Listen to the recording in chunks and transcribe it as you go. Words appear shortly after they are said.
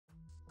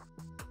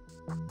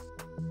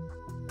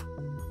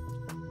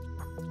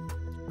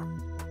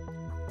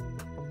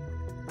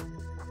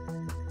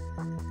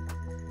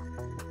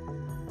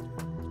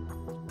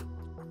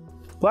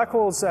Black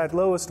holes at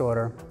lowest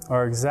order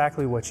are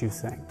exactly what you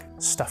think.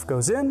 Stuff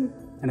goes in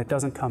and it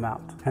doesn't come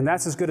out. And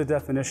that's as good a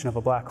definition of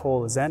a black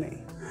hole as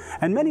any.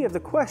 And many of the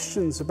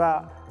questions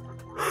about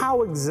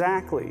how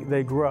exactly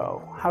they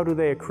grow, how do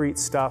they accrete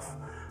stuff,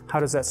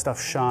 how does that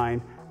stuff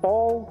shine,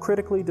 all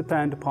critically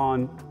depend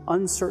upon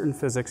uncertain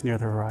physics near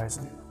the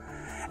horizon.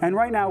 And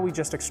right now we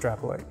just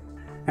extrapolate.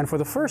 And for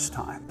the first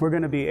time, we're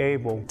going to be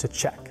able to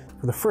check.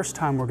 For the first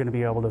time, we're going to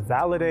be able to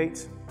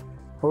validate,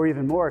 or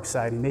even more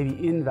exciting,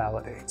 maybe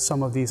invalidate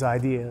some of these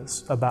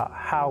ideas about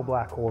how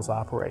black holes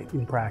operate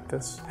in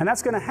practice. And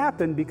that's going to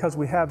happen because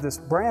we have this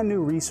brand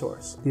new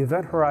resource, the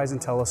Event Horizon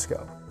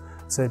Telescope.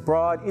 It's a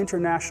broad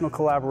international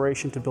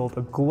collaboration to build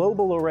a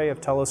global array of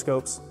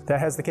telescopes that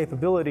has the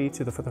capability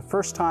to, for the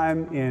first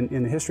time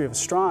in the history of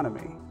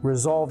astronomy,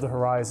 resolve the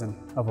horizon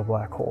of a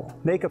black hole.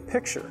 Make a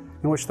picture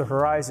in which the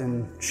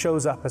horizon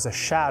shows up as a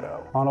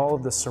shadow on all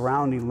of the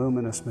surrounding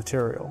luminous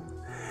material.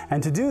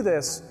 And to do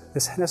this,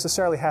 this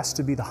necessarily has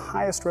to be the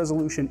highest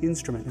resolution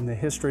instrument in the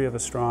history of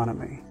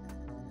astronomy.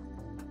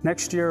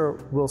 Next year,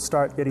 we'll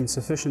start getting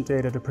sufficient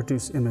data to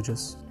produce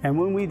images. And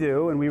when we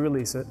do, and we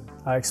release it,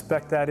 I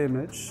expect that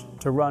image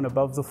to run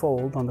above the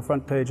fold on the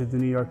front page of the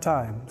New York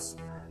Times.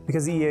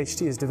 Because the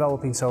EHT is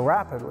developing so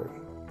rapidly,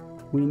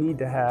 we need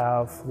to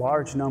have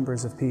large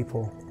numbers of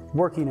people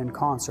working in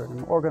concert in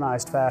an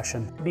organized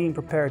fashion, being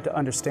prepared to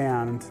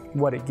understand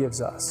what it gives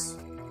us.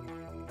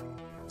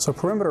 So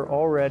Perimeter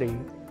already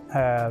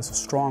has a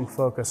strong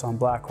focus on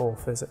black hole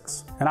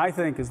physics, and I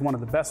think is one of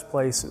the best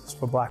places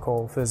for black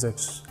hole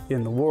physics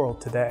in the world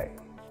today.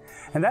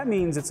 And that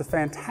means it's a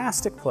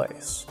fantastic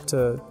place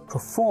to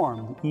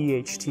perform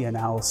EHT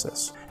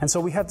analysis. And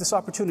so we have this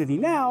opportunity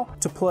now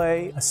to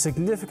play a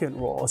significant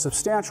role, a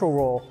substantial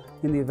role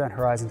in the Event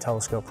Horizon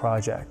Telescope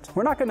project.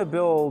 We're not going to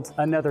build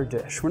another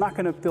dish. We're not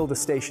going to build a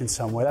station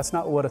somewhere. That's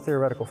not what a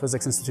theoretical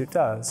physics institute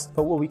does.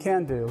 But what we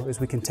can do is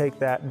we can take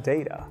that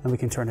data and we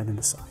can turn it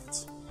into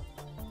science.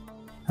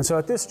 And so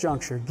at this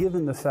juncture,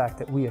 given the fact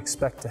that we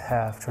expect to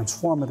have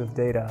transformative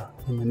data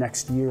in the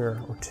next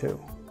year or two,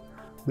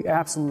 we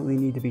absolutely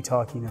need to be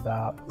talking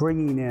about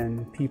bringing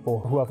in people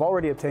who have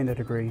already obtained a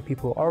degree,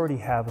 people who already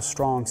have a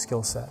strong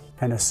skill set,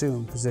 and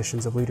assume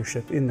positions of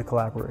leadership in the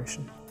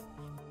collaboration.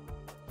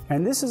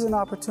 And this is an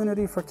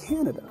opportunity for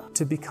Canada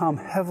to become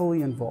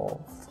heavily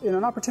involved, and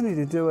an opportunity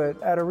to do it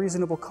at a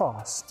reasonable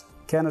cost.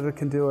 Canada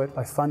can do it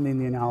by funding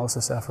the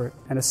analysis effort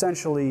and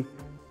essentially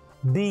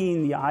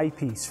being the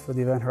eyepiece for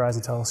the Event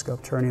Horizon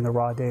Telescope, turning the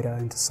raw data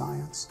into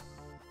science.